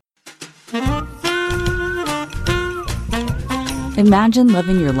Imagine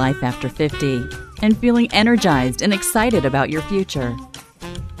living your life after 50 and feeling energized and excited about your future.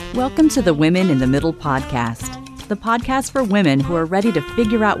 Welcome to the Women in the Middle podcast, the podcast for women who are ready to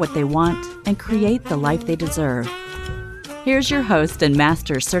figure out what they want and create the life they deserve. Here's your host and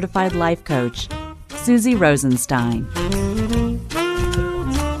master certified life coach, Susie Rosenstein.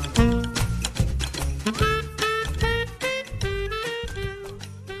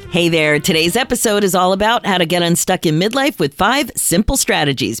 Hey there, today's episode is all about how to get unstuck in midlife with 5 simple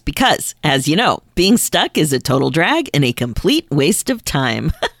strategies because, as you know, being stuck is a total drag and a complete waste of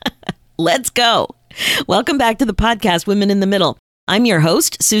time. Let's go. Welcome back to the podcast, Women in the Middle. I'm your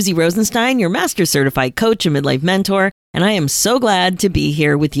host, Susie Rosenstein, your master certified coach and midlife mentor, and I am so glad to be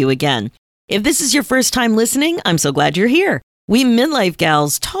here with you again. If this is your first time listening, I'm so glad you're here. We midlife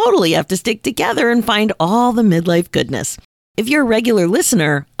gals totally have to stick together and find all the midlife goodness. If you're a regular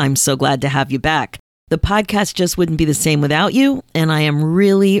listener, I'm so glad to have you back. The podcast just wouldn't be the same without you, and I am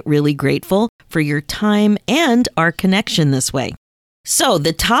really, really grateful for your time and our connection this way. So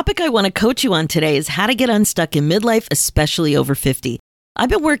the topic I want to coach you on today is how to get unstuck in midlife, especially over 50. I've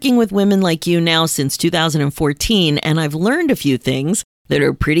been working with women like you now since 2014, and I've learned a few things that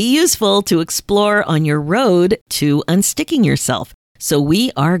are pretty useful to explore on your road to unsticking yourself. So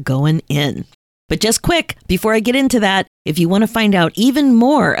we are going in. But just quick, before I get into that, if you want to find out even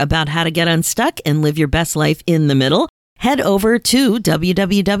more about how to get unstuck and live your best life in the middle, head over to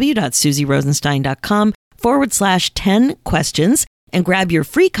www.susierosenstein.com/10 questions and grab your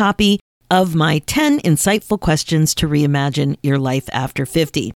free copy of my 10 insightful questions to reimagine your life after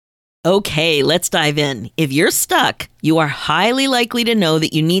 50. Okay, let's dive in. If you're stuck, you are highly likely to know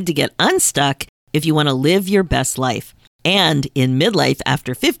that you need to get unstuck if you want to live your best life. And in midlife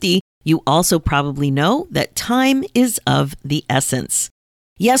after 50, you also probably know that time is of the essence.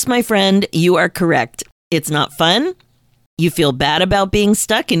 Yes, my friend, you are correct. It's not fun. You feel bad about being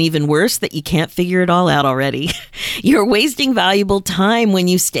stuck, and even worse, that you can't figure it all out already. You're wasting valuable time when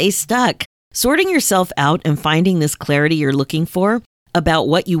you stay stuck. Sorting yourself out and finding this clarity you're looking for about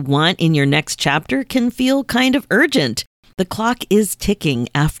what you want in your next chapter can feel kind of urgent. The clock is ticking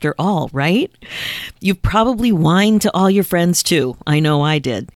after all, right? You've probably whined to all your friends too. I know I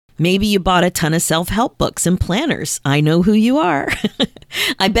did. Maybe you bought a ton of self-help books and planners. I know who you are.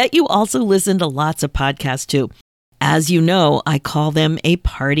 I bet you also listen to lots of podcasts too. As you know, I call them a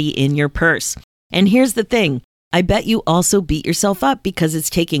party in your purse. And here's the thing. I bet you also beat yourself up because it's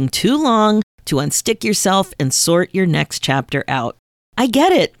taking too long to unstick yourself and sort your next chapter out. I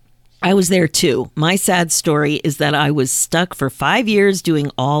get it. I was there too. My sad story is that I was stuck for 5 years doing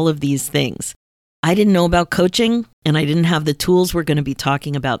all of these things. I didn't know about coaching, and I didn't have the tools we're going to be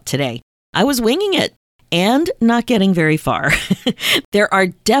talking about today. I was winging it and not getting very far. There are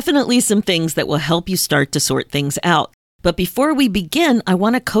definitely some things that will help you start to sort things out. But before we begin, I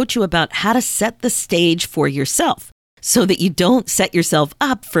want to coach you about how to set the stage for yourself so that you don't set yourself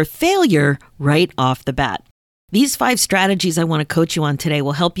up for failure right off the bat. These 5 strategies I want to coach you on today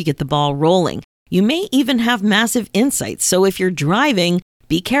will help you get the ball rolling. You may even have massive insights. So if you're driving,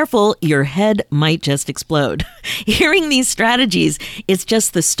 be careful, your head might just explode. Hearing these strategies is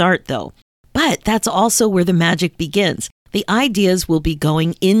just the start though. But that's also where the magic begins. The ideas will be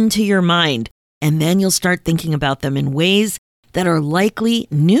going into your mind, and then you'll start thinking about them in ways that are likely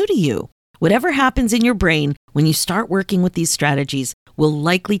new to you. Whatever happens in your brain when you start working with these strategies will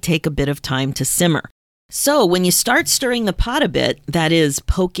likely take a bit of time to simmer. So when you start stirring the pot a bit, that is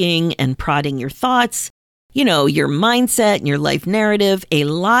poking and prodding your thoughts, your mindset and your life narrative, a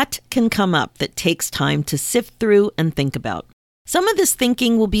lot can come up that takes time to sift through and think about. Some of this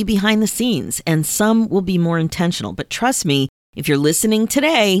thinking will be behind the scenes and some will be more intentional. But trust me, if you're listening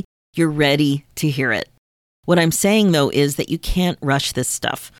today, you're ready to hear it. What I'm saying, though, is that you can't rush this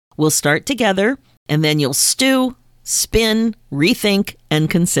stuff. We'll start together and then you'll stew, spin, rethink, and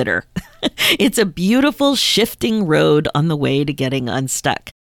consider. It's a beautiful shifting road on the way to getting unstuck.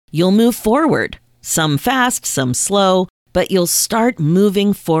 You'll move forward. Some fast, some slow, but you'll start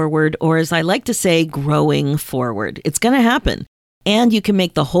moving forward, or as I like to say, growing forward. It's going to happen. And you can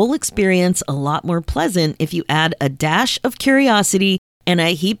make the whole experience a lot more pleasant if you add a dash of curiosity and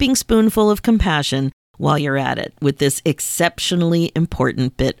a heaping spoonful of compassion while you're at it with this exceptionally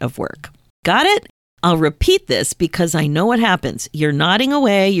important bit of work. Got it? I'll repeat this because I know what happens. You're nodding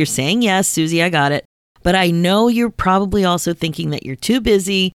away. You're saying, yes, Susie, I got it. But I know you're probably also thinking that you're too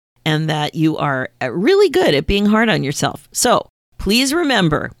busy and that you are really good at being hard on yourself. So please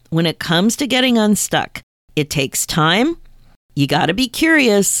remember, when it comes to getting unstuck, it takes time, you got to be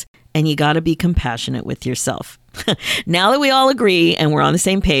curious, and you got to be compassionate with yourself. Now that we all agree and we're on the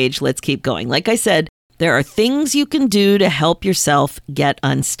same page, let's keep going. Like I said, there are things you can do to help yourself get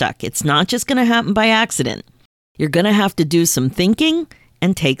unstuck. It's not just going to happen by accident. You're going to have to do some thinking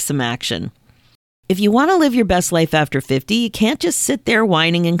and take some action. If you want to live your best life after 50, you can't just sit there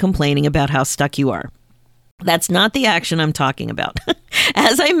whining and complaining about how stuck you are. That's not the action I'm talking about.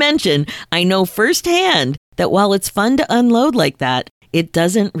 As I mentioned, I know firsthand that while it's fun to unload like that, it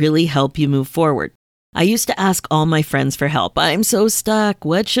doesn't really help you move forward. I used to ask all my friends for help. I'm so stuck.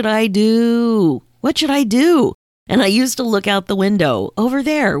 What should I do? What should I do? And I used to look out the window over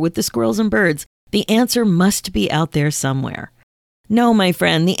there with the squirrels and birds. The answer must be out there somewhere. No, my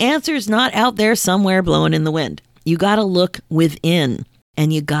friend, the answer's not out there somewhere blowing in the wind. You got to look within,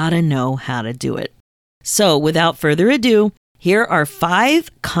 and you got to know how to do it. So without further ado, here are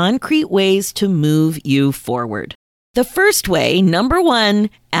 5 concrete ways to move you forward. The first way, number 1,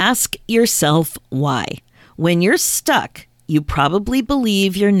 ask yourself why. When you're stuck, you probably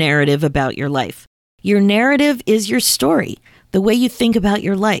believe your narrative about your life. Your narrative is your story, the way you think about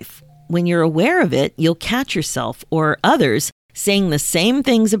your life. When you're aware of it, you'll catch yourself or others saying the same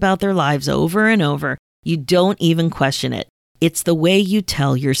things about their lives over and over. You don't even question it. It's the way you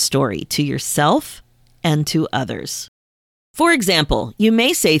tell your story to yourself and to others. For example, you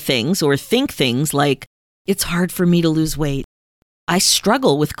may say things or think things like, it's hard for me to lose weight. I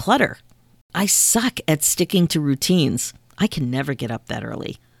struggle with clutter. I suck at sticking to routines. I can never get up that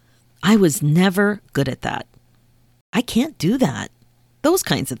early. I was never good at that. I can't do that. Those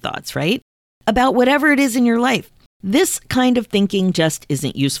kinds of thoughts, right? About whatever it is in your life. This kind of thinking just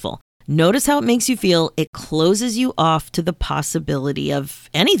isn't useful. Notice how it makes you feel. It closes you off to the possibility of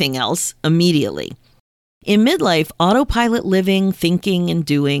anything else immediately. In midlife, autopilot living, thinking, and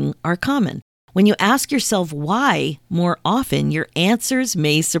doing are common. When you ask yourself why more often, your answers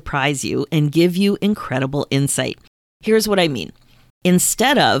may surprise you and give you incredible insight. Here's what I mean.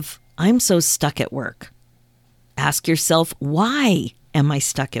 Instead of, I'm so stuck at work, ask yourself, why am I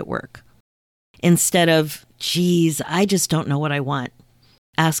stuck at work? Instead of, geez, I just don't know what I want.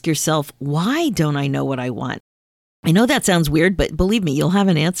 Ask yourself, why don't I know what I want? I know that sounds weird, but believe me, you'll have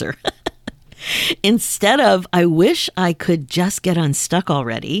an answer. Instead of, I wish I could just get unstuck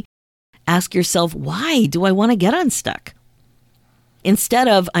already, ask yourself, why do I want to get unstuck? Instead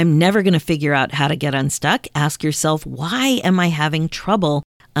of, I'm never going to figure out how to get unstuck, ask yourself, why am I having trouble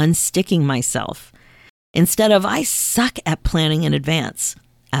unsticking myself? Instead of, I suck at planning in advance,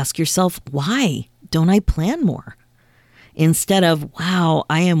 ask yourself, why don't I plan more? Instead of, wow,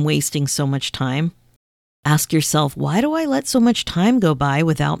 I am wasting so much time, ask yourself, why do I let so much time go by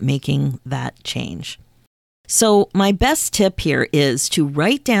without making that change? So my best tip here is to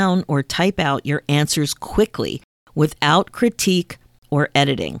write down or type out your answers quickly without critique or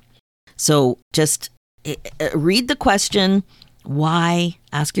editing. So just read the question, why,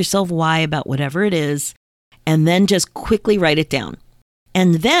 ask yourself why about whatever it is, and then just quickly write it down.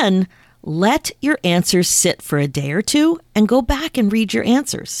 And then let your answers sit for a day or two and go back and read your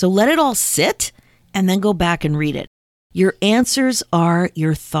answers. So let it all sit and then go back and read it. Your answers are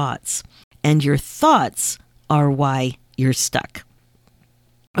your thoughts, and your thoughts are why you're stuck.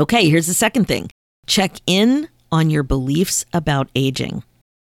 Okay, here's the second thing. Check in on your beliefs about aging.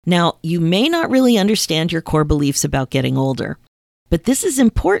 Now, you may not really understand your core beliefs about getting older, but this is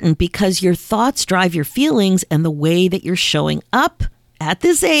important because your thoughts drive your feelings and the way that you're showing up at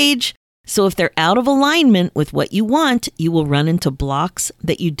this age. So if they're out of alignment with what you want, you will run into blocks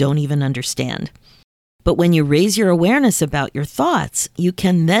that you don't even understand. But when you raise your awareness about your thoughts, you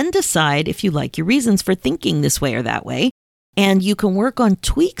can then decide if you like your reasons for thinking this way or that way, and you can work on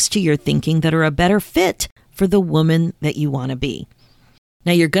tweaks to your thinking that are a better fit for the woman that you want to be.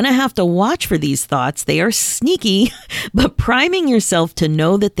 Now, you're going to have to watch for these thoughts. They are sneaky, but priming yourself to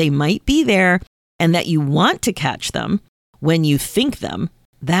know that they might be there and that you want to catch them when you think them,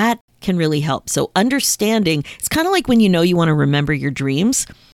 that can really help. So understanding, it's kind of like when you want to remember your dreams.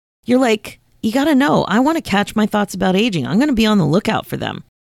 You're like, you got to know, I want to catch my thoughts about aging. I'm going to be on the lookout for them.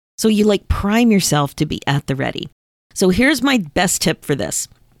 So you prime yourself to be at the ready. So here's my best tip for this.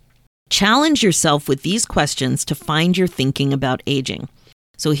 Challenge yourself with these questions to find your thinking about aging.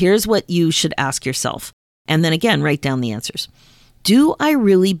 So here's what you should ask yourself. And then again, write down the answers. Do I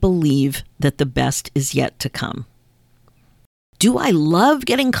really believe that the best is yet to come? Do I love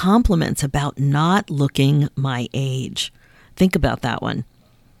getting compliments about not looking my age? Think about that one.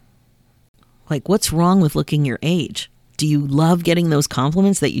 What's wrong with looking your age? Do you love getting those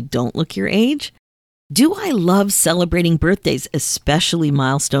compliments that you don't look your age? Do I love celebrating birthdays, especially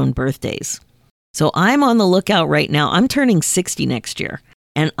milestone birthdays? So I'm on the lookout right now. I'm turning 60 next year.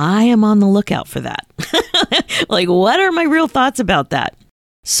 And I am on the lookout for that. Like, what are my real thoughts about that?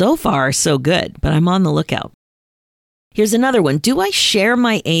 So far, so good, but I'm on the lookout. Here's another one. Do I share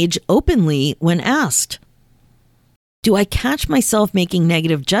my age openly when asked? Do I catch myself making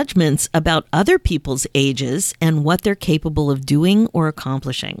negative judgments about other people's ages and what they're capable of doing or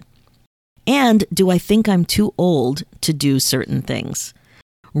accomplishing? And do I think I'm too old to do certain things?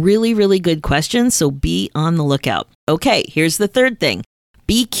 Really, really good questions, so be on the lookout. Okay, here's the third thing.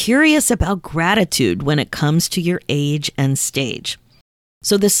 Be curious about gratitude when it comes to your age and stage.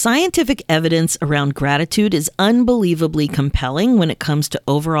 So the scientific evidence around gratitude is unbelievably compelling when it comes to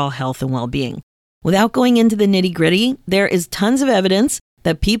overall health and well-being. Without going into the nitty-gritty, there is tons of evidence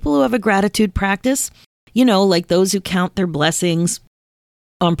that people who have a gratitude practice, like those who count their blessings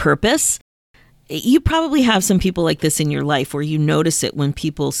on purpose, you probably have some people like this in your life where you notice it when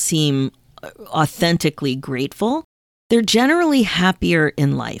people seem authentically grateful. They're generally happier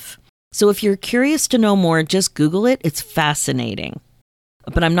in life. So if you're curious to know more, just Google it. It's fascinating.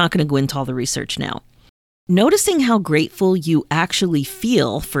 But I'm not going to go into all the research now. Noticing how grateful you actually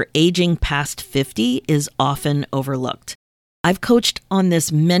feel for aging past 50 is often overlooked. I've coached on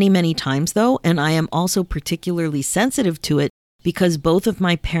this many, many times, though, and I am also particularly sensitive to it because both of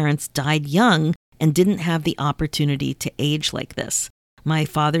my parents died young and didn't have the opportunity to age like this. My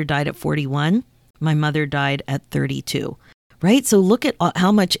father died at 41. My mother died at 32, right? So look at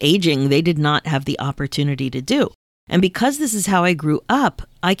how much aging they did not have the opportunity to do. And because this is how I grew up,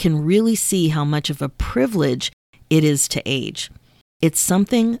 I can really see how much of a privilege it is to age. It's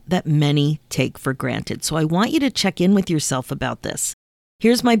something that many take for granted. So I want you to check in with yourself about this.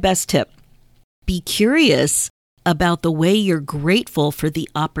 Here's my best tip. Be curious about the way you're grateful for the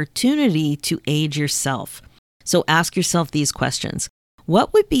opportunity to age yourself. So ask yourself these questions.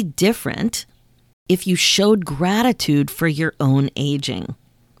 What would be different if you showed gratitude for your own aging?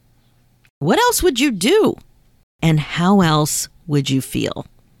 What else would you do? And how else would you feel?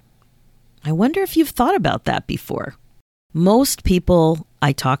 I wonder if you've thought about that before. Most people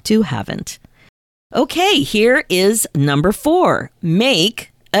I talk to haven't. Okay, here is number 4.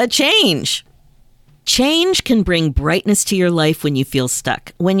 Make a change. Change can bring brightness to your life when you feel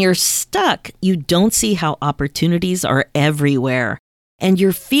stuck. When you're stuck, you don't see how opportunities are everywhere, and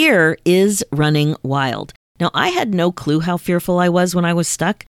your fear is running wild. Now, I had no clue how fearful I was when I was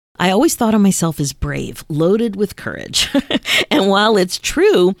stuck. I always thought of myself as brave, loaded with courage. And while it's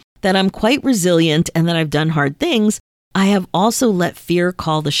true that I'm quite resilient and that I've done hard things, I have also let fear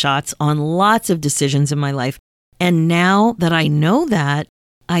call the shots on lots of decisions in my life. And now that I know that,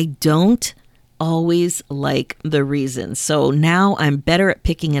 I don't always like the reasons. So now I'm better at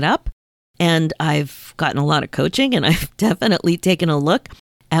picking it up, and I've gotten a lot of coaching, and I've definitely taken a look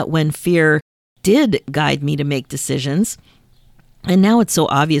at when fear did guide me to make decisions. And now it's so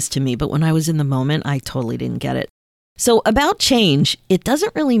obvious to me, but when I was in the moment, I totally didn't get it. So about change, it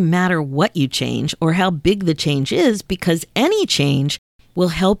doesn't really matter what you change or how big the change is, because any change will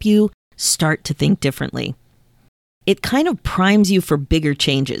help you start to think differently. It kind of primes you for bigger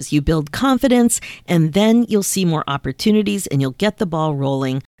changes. You build confidence, and then you'll see more opportunities, and you'll get the ball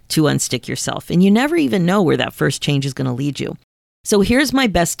rolling to unstick yourself. And you never even know where that first change is going to lead you. So here's my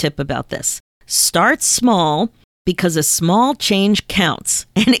best tip about this. Start small, because a small change counts,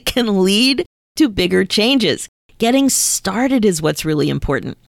 and it can lead to bigger changes. Getting started is what's really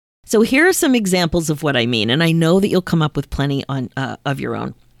important. So here are some examples of what I mean, and I know that you'll come up with plenty of your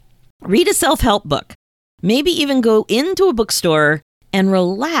own. Read a self-help book. Maybe even go into a bookstore and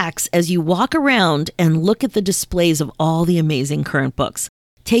relax as you walk around and look at the displays of all the amazing current books.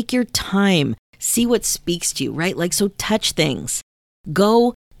 Take your time. See what speaks to you, right? So touch things.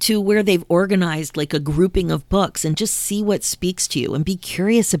 Go to where they've organized like a grouping of books and just see what speaks to you and be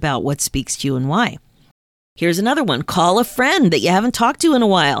curious about what speaks to you and why. Here's another one. Call a friend that you haven't talked to in a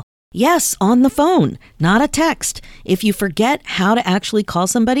while. Yes, on the phone, not a text. If you forget how to actually call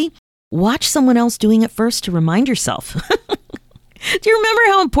somebody, watch someone else doing it first to remind yourself. Do you remember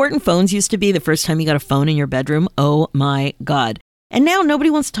how important phones used to be the first time you got a phone in your bedroom? Oh my God. And now nobody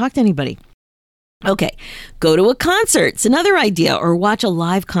wants to talk to anybody. Okay, go to a concert. It's another idea, or watch a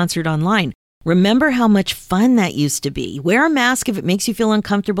live concert online. Remember how much fun that used to be. Wear a mask if it makes you feel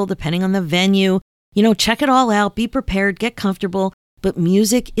uncomfortable, depending on the venue. Check it all out, be prepared, get comfortable, but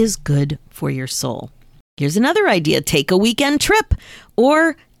music is good for your soul. Here's another idea. Take a weekend trip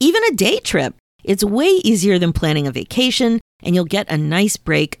or even a day trip. It's way easier than planning a vacation, and you'll get a nice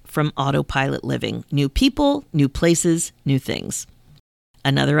break from autopilot living. New people, new places, new things.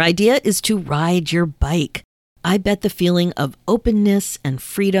 Another idea is to ride your bike. I bet the feeling of openness and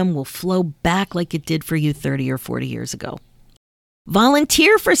freedom will flow back like it did for you 30 or 40 years ago.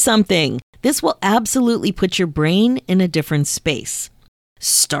 Volunteer for something. This will absolutely put your brain in a different space.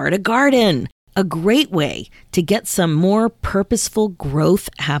 Start a garden. A great way to get some more purposeful growth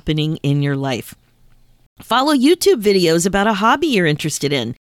happening in your life. Follow YouTube videos about a hobby you're interested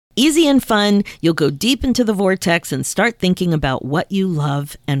in. Easy and fun, you'll go deep into the vortex and start thinking about what you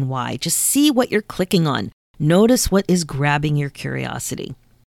love and why. Just see what you're clicking on. Notice what is grabbing your curiosity.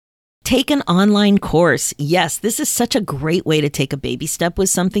 Take an online course. Yes, this is such a great way to take a baby step with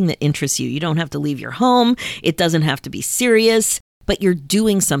something that interests you. You don't have to leave your home. It doesn't have to be serious, but you're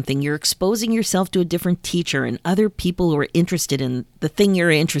doing something. You're exposing yourself to a different teacher and other people who are interested in the thing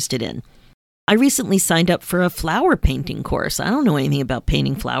you're interested in. I recently signed up for a flower painting course. I don't know anything about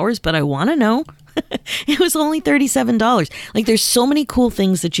painting flowers, but I want to know. It was only $37. Like, there's so many cool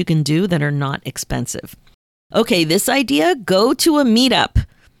things that you can do that are not expensive. Okay, this idea, go to a meetup,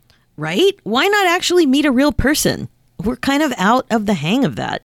 right? Why not actually meet a real person? We're kind of out of the hang of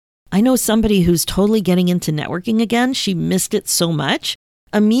that. I know somebody who's totally getting into networking again. She missed it so much.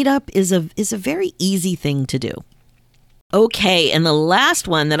 A meetup is a very easy thing to do. Okay, and the last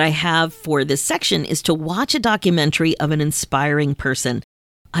one that I have for this section is to watch a documentary of an inspiring person.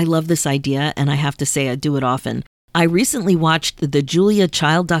 I love this idea, and I have to say I do it often. I recently watched the Julia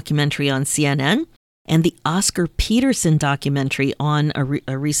Child documentary on CNN and the Oscar Peterson documentary on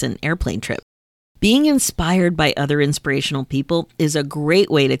a recent airplane trip. Being inspired by other inspirational people is a great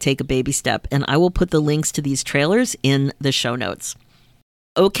way to take a baby step, and I will put the links to these trailers in the show notes.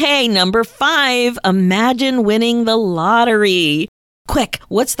 Okay, number 5, imagine winning the lottery. Quick,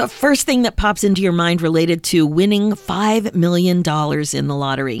 what's the first thing that pops into your mind related to winning $5 million in the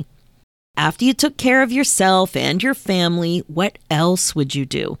lottery? After you took care of yourself and your family, what else would you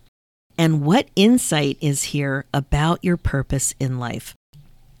do? And what insight is here about your purpose in life?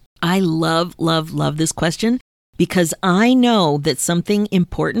 I love, love, love this question because I know that something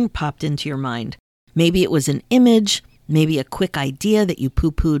important popped into your mind. Maybe it was an image, maybe a quick idea that you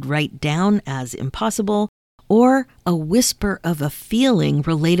poo-pooed right down as impossible, or a whisper of a feeling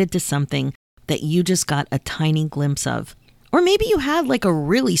related to something that you just got a tiny glimpse of. Or maybe you had like a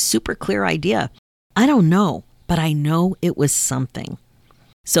really super clear idea. I don't know, but I know it was something.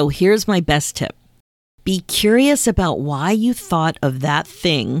 So here's my best tip. Be curious about why you thought of that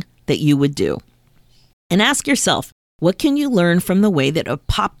thing that you would do. And ask yourself, what can you learn from the way that it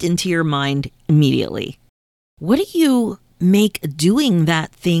popped into your mind immediately? What do you make doing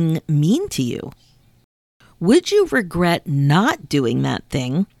that thing mean to you? Would you regret not doing that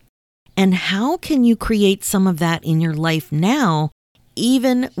thing? And how can you create some of that in your life now,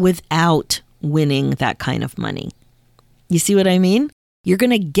 even without winning that kind of money? You see what I mean? You're going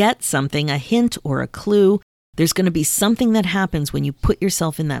to get something, a hint or a clue. There's going to be something that happens when you put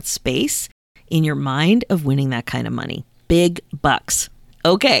yourself in that space in your mind of winning that kind of money. Big bucks.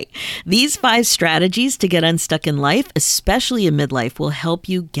 Okay, these 5 strategies to get unstuck in life, especially in midlife, will help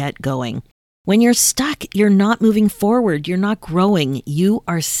you get going. When you're stuck, you're not moving forward. You're not growing. You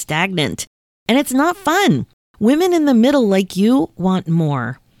are stagnant. And it's not fun. Women in the middle like you want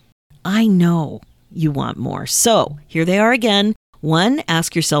more. I know you want more. So here they are again. 1,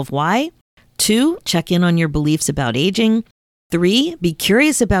 ask yourself why. 2, check in on your beliefs about aging. 3, be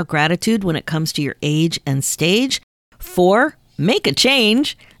curious about gratitude when it comes to your age and stage. 4, make a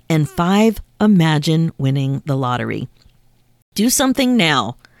change. And 5, imagine winning the lottery. Do something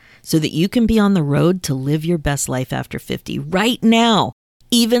now so that you can be on the road to live your best life after 50 right now,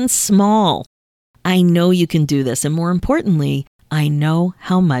 even small. I know you can do this. And more importantly, I know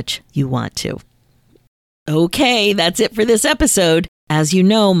how much you want to. Okay, that's it for this episode. As you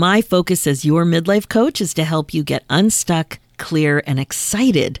know, my focus as your midlife coach is to help you get unstuck, clear, and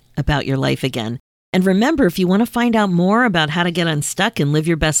excited about your life again. And remember, if you want to find out more about how to get unstuck and live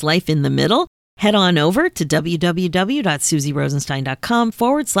your best life in the middle, head on over to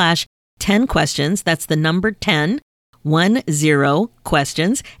www.susierosenstein.com/10 questions. That's the number 10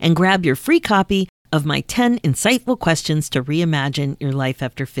 questions, and grab your free copy of my 10 insightful questions to reimagine your life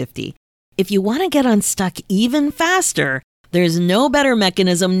after 50. If you want to get unstuck even faster, there's no better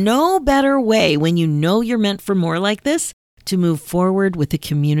mechanism, no better way when you know you're meant for more like this to move forward with a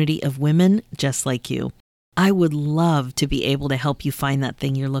community of women just like you. I would love to be able to help you find that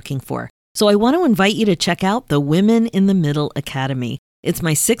thing you're looking for. So I want to invite you to check out the Women in the Middle Academy. It's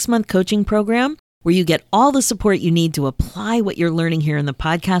my 6-month coaching program where you get all the support you need to apply what you're learning here in the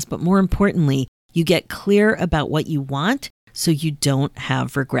podcast, but more importantly, you get clear about what you want so you don't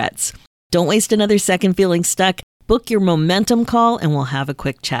have regrets. Don't waste another second feeling stuck. Book your momentum call and we'll have a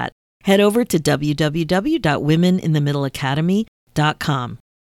quick chat. Head over to www.womeninthemiddleacademy.com.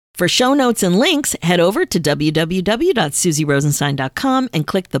 For show notes and links, head over to www.susierosenstein.com and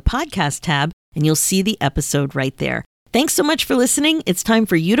click the podcast tab, and you'll see the episode right there. Thanks so much for listening. It's time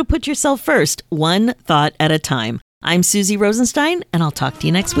for you to put yourself first, one thought at a time. I'm Susie Rosenstein, and I'll talk to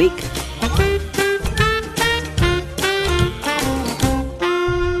you next week.